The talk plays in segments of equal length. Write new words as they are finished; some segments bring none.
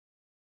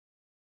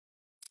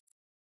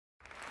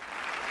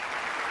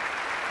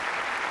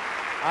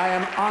I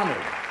am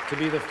honored to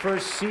be the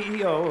first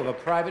CEO of a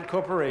private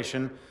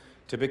corporation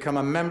to become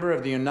a member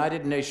of the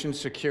United Nations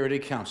Security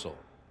Council.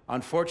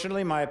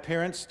 Unfortunately, my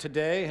appearance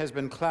today has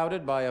been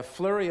clouded by a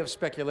flurry of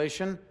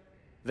speculation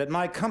that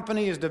my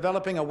company is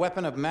developing a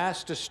weapon of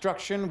mass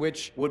destruction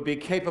which would be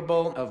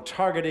capable of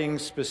targeting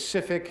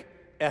specific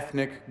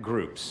ethnic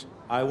groups.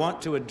 I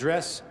want to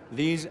address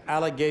these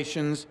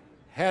allegations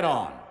head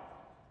on.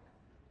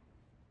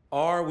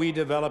 Are we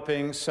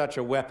developing such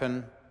a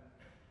weapon?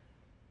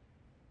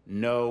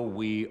 No,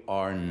 we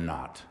are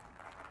not.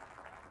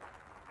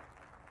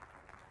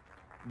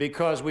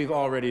 Because we've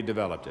already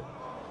developed it.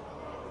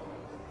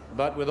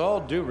 But with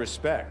all due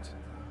respect,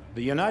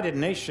 the United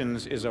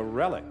Nations is a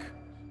relic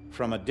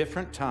from a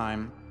different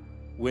time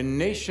when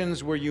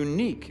nations were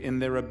unique in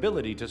their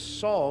ability to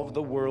solve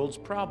the world's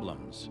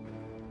problems.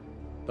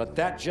 But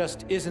that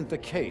just isn't the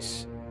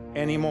case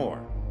anymore.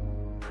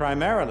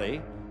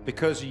 Primarily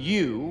because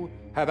you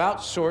have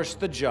outsourced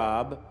the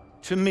job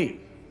to me.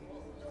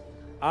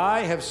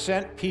 I have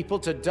sent people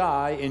to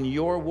die in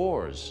your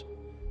wars.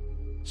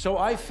 So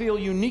I feel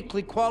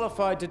uniquely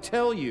qualified to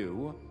tell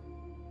you,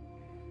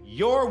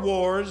 your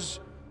wars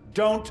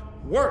don't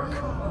work.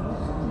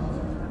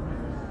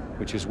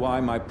 Which is why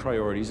my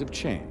priorities have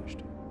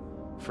changed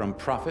from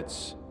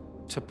profits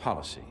to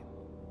policy.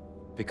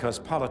 Because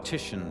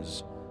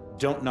politicians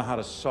don't know how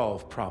to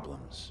solve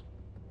problems.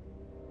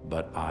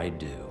 But I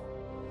do.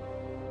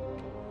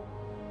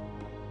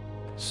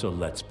 So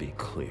let's be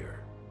clear.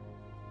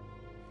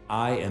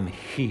 I am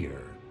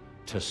here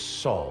to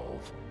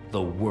solve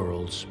the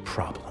world's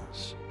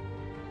problems.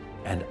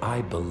 And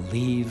I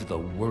believe the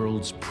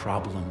world's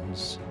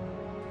problems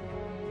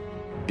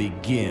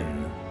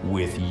begin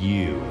with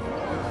you.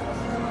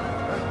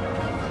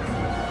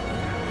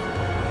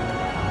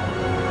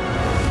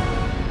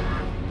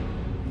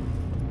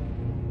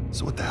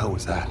 So what the hell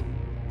was that?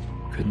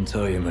 Couldn't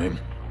tell you, mate.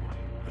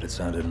 But it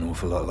sounded an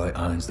awful lot like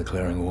Irons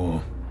declaring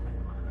war.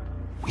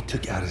 We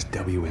took out his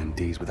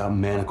WMDs without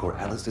Manticore.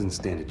 Atlas doesn't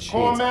stand a chance.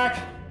 Cormac,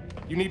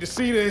 you need to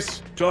see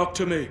this. Talk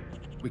to me.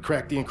 We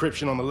cracked the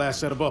encryption on the last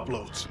set of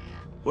uploads.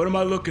 What am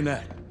I looking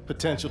at?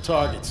 Potential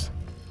targets.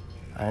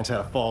 Irons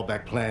had a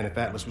fallback plan if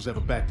Atlas was ever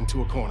backed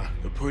into a corner.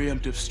 A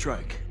preemptive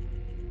strike.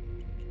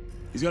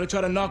 He's gonna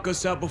try to knock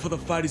us out before the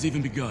fight has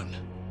even begun.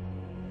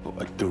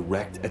 A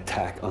direct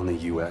attack on the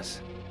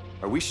US?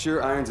 Are we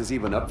sure Irons is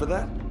even up for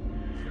that?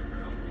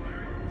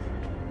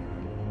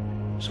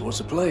 So what's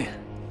the play?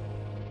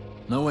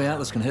 No way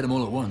Atlas can hit them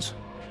all at once.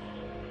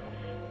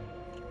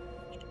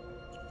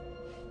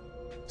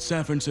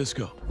 San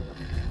Francisco.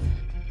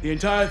 The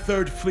entire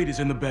Third Fleet is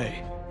in the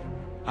bay.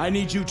 I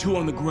need you two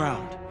on the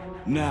ground.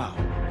 Now.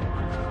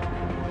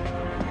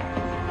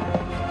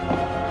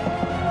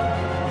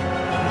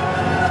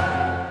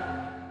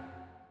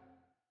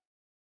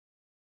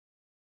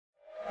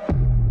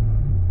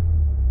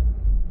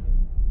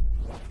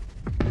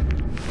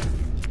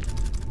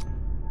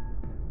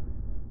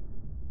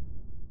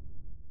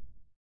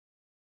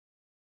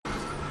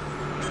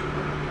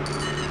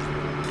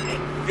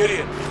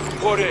 Gideon,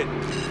 report in.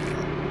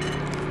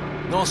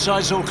 North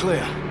side's all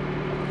clear.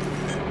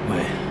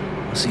 Wait,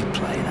 what's he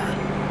playing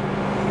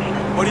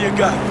at? What do you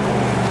got?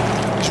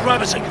 He's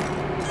rabbiting.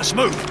 Let's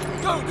move.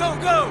 Go, go,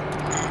 go!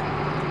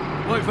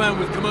 White van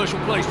with commercial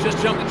place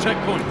just jumped the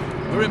checkpoint.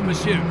 We're in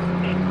pursuit.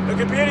 There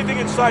could be anything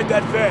inside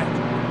that van.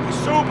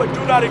 Pursue, but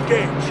do not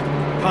engage.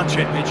 Punch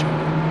it, Mitchell.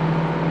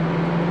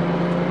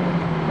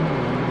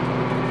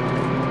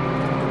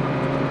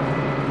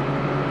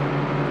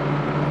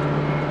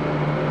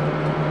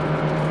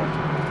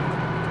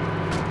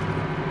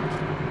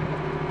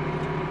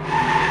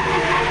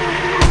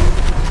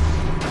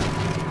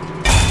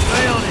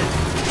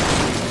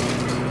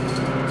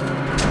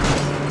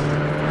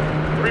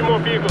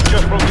 Vehicles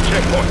just broke the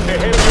checkpoint. They're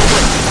heading your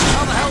way.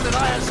 How the hell did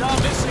ISR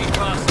miss these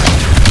bastards?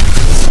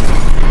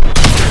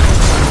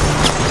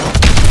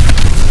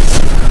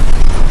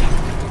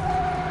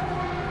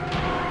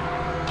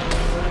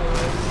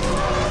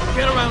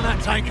 Get around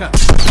that tanker.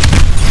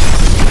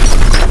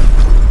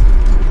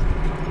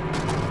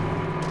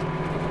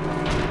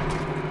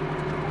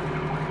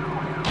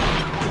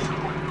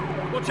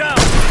 Watch out!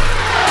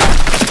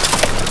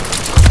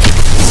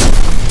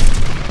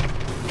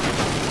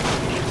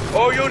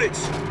 All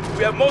units,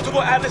 we have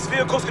multiple Atlas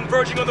vehicles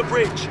converging on the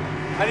bridge.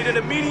 I need an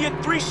immediate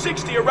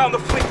 360 around the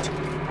fleet.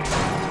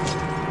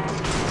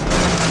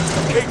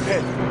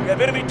 Capehead, we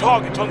have enemy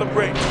targets on the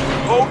bridge.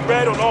 Code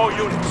red on all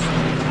units.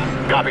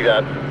 Copy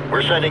that.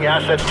 We're sending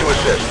assets to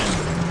assist.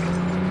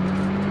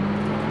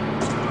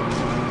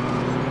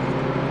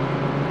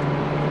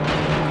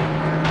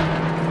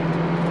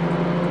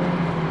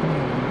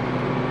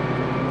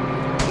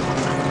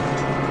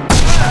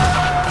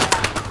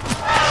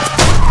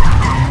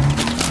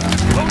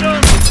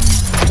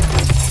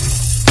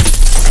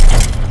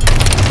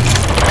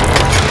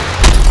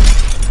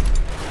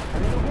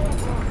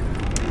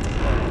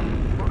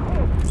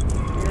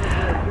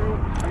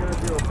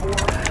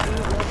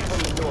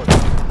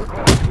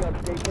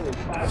 Station in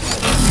 5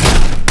 minutes.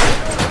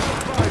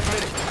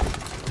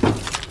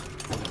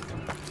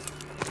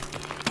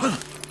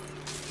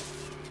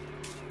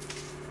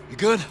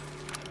 good?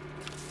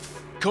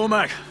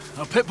 Cormac,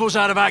 our pitbull's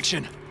out of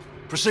action.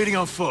 Proceeding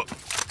on foot.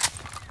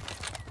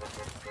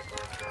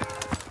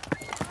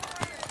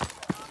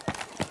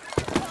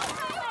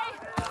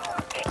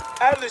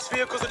 Atlas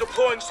vehicles are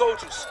deploying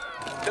soldiers.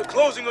 They're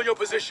closing on your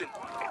position.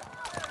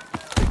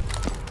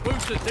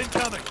 Boosters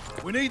incoming.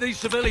 We need these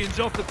civilians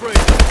off the bridge.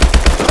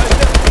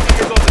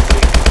 SFPD is on the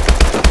scene.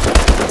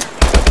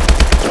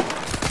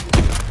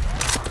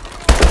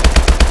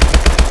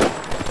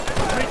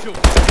 Mitchell,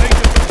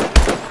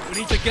 we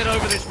need to get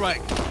over this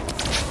wreck.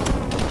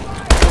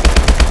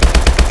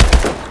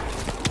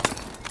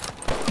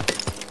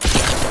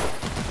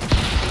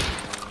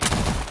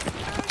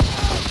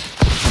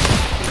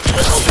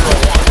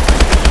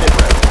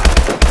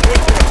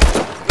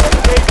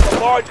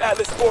 Large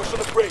Atlas force on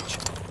the bridge.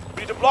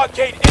 We need to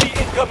blockade any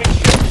incoming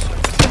ships.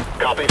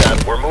 Copy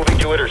that. We're moving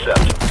to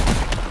intercept.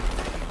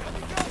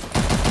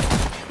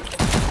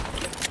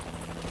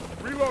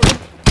 Reloading.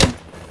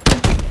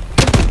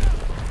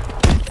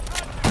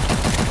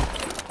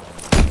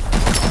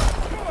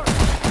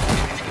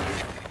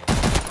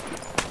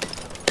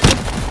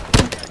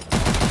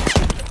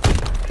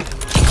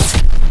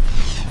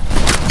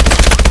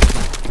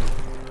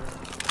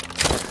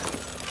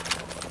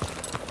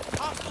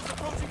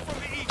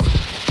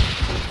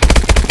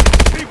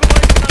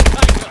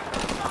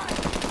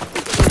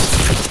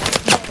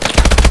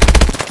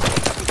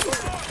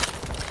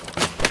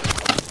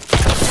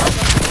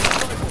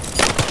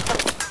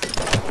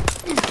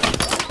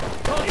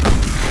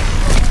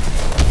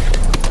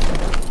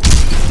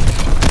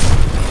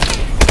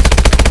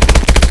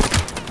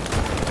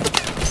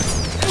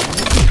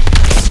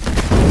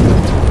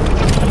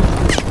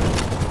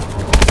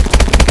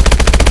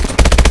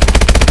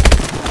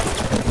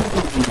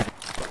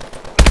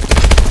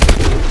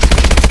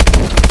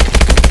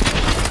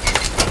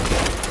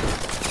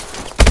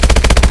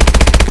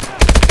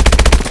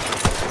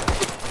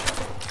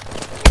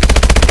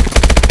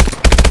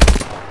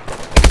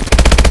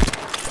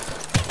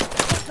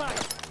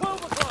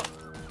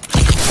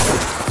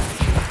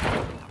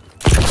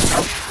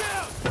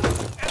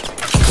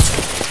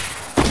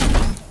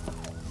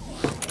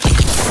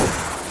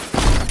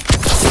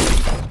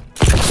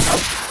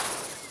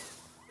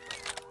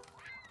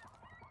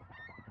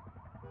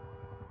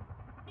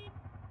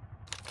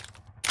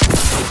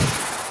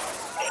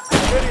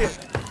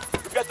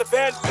 We've got the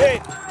van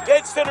pinned,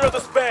 dead center of the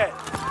span.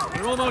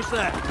 We're almost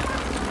there.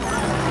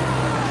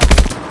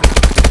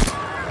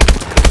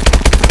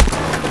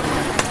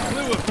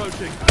 Blue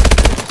approaching.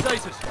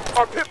 Status.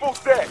 Our pitbull's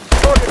dead.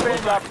 Target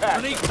van got I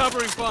packed. need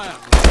covering fire.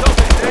 Stop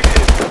it,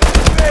 negative.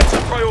 Van's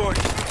a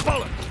priority.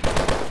 Follow.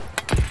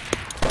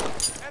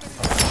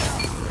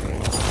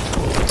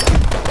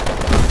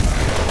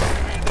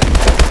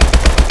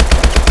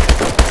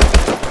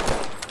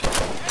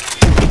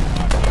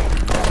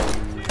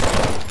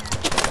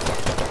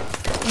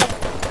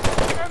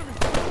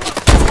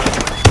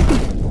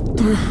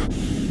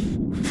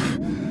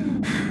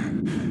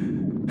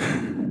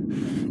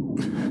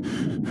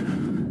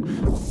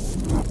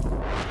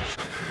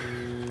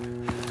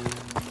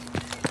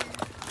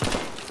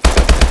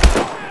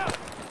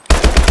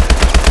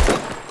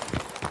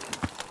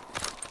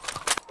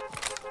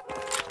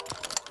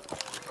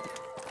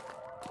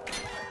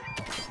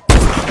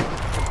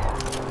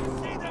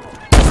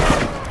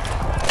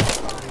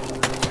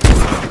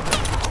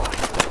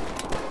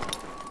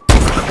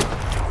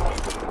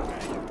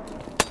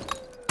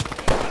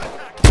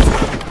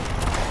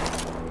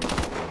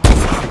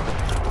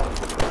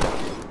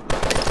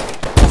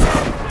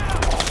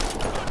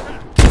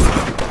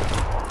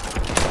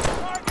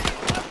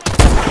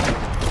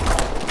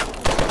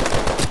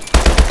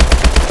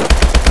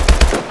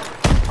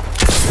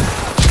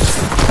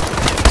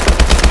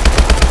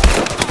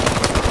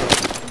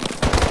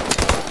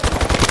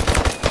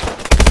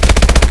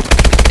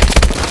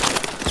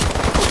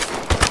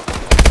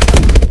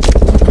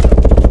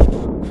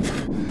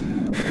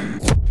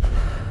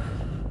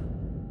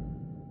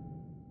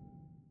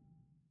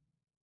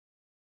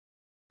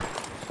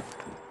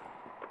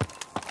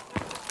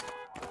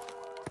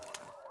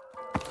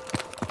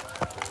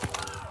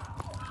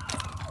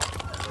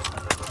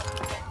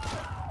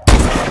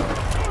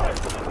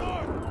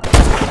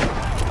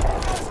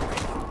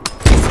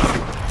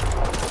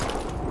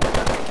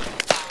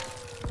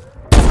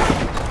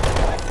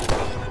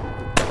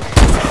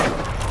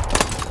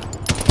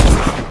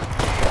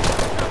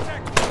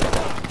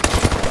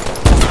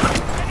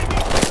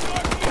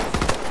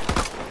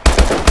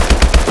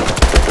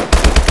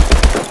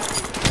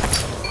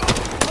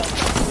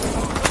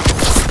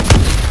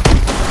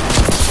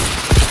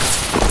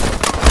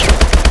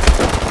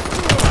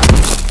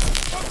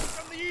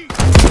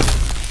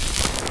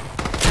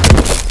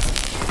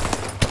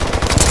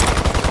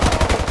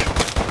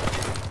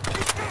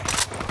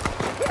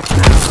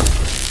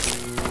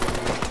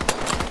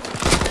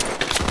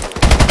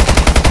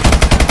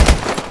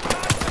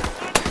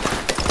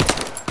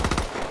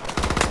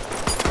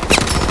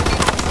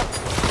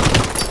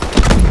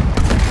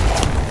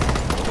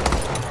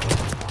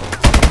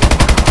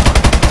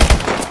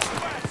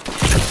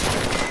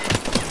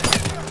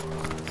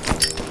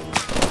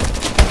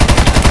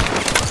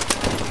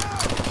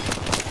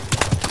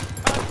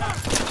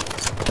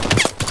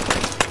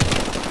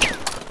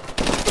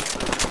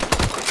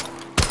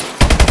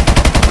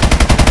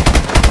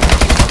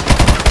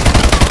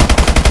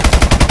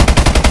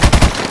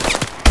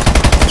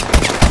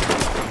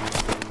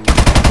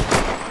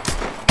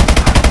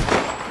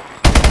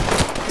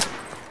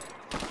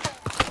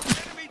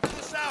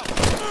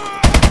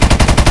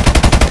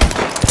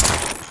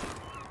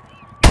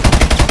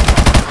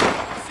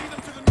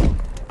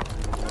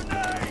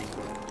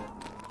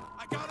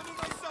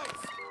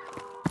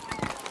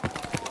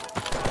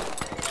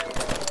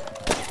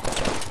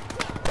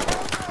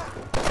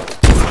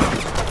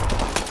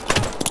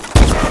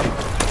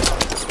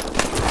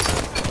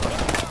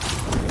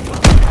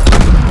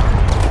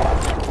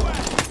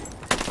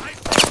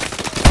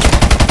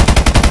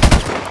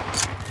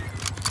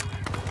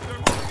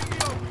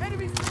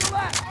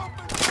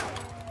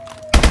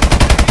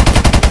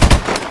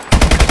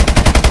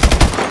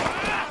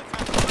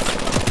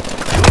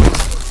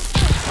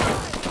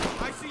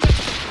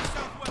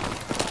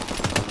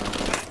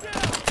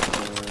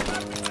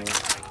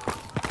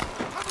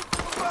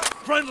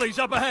 Friendlies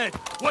up ahead.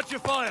 Watch your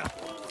fire.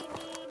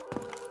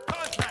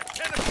 Contact,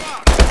 10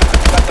 o'clock.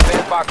 Got the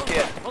bandbox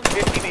hit.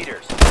 50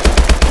 meters.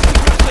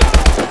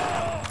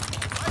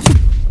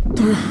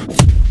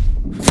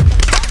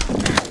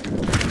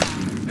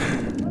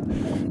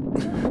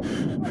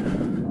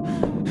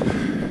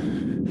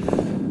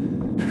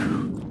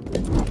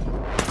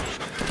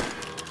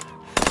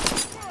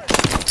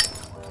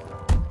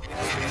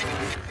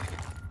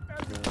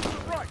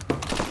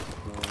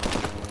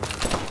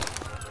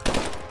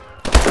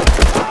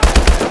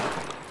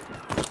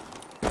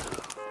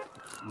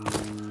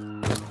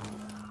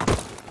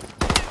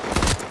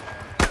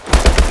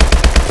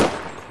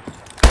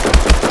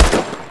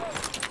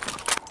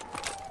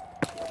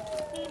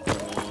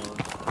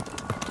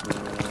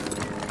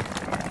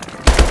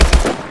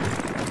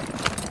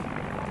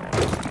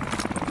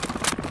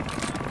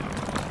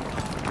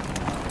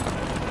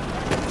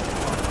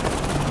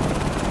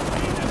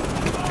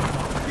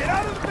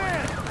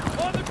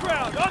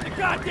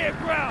 Goddamn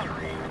ground!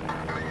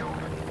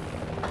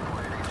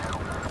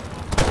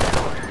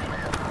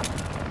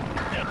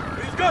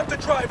 We've got the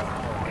driver!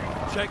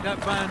 Check that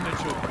van,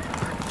 Mitchell.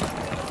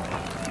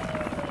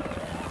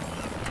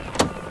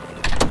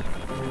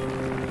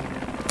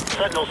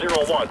 Sentinel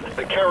 01,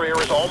 the carrier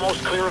is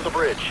almost clear of the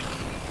bridge.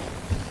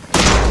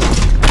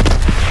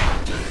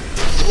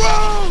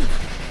 Drones!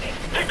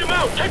 Take them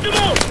out! Take them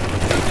out!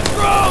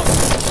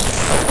 Drones!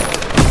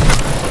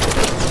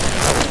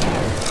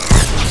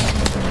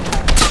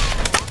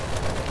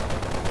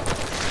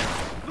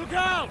 Look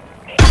out!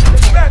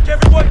 Get back,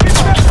 everyone! Get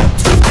back!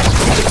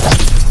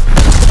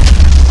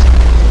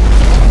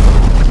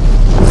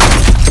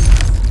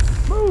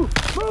 Move!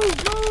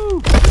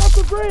 Get off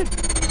the bridge!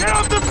 Get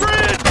off the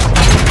bridge!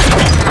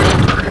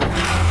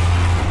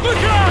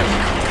 Look out!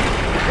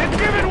 It's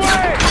giving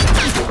way!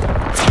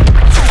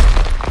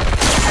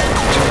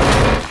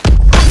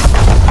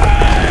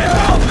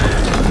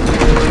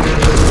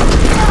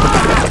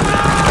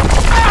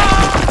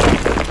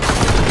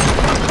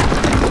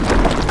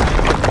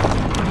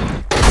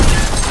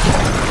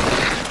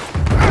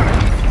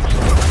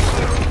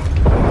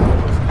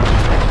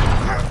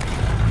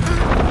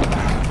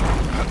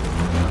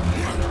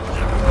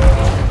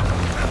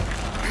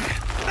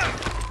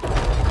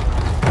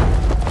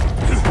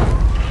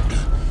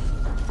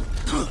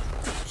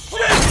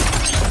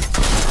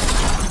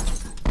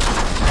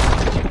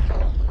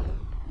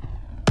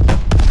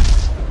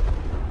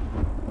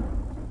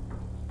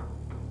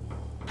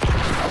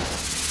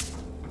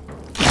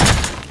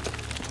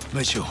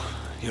 Mitchell,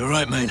 you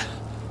alright, mate?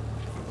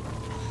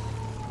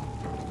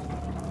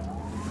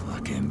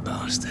 Fucking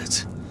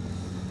bastards.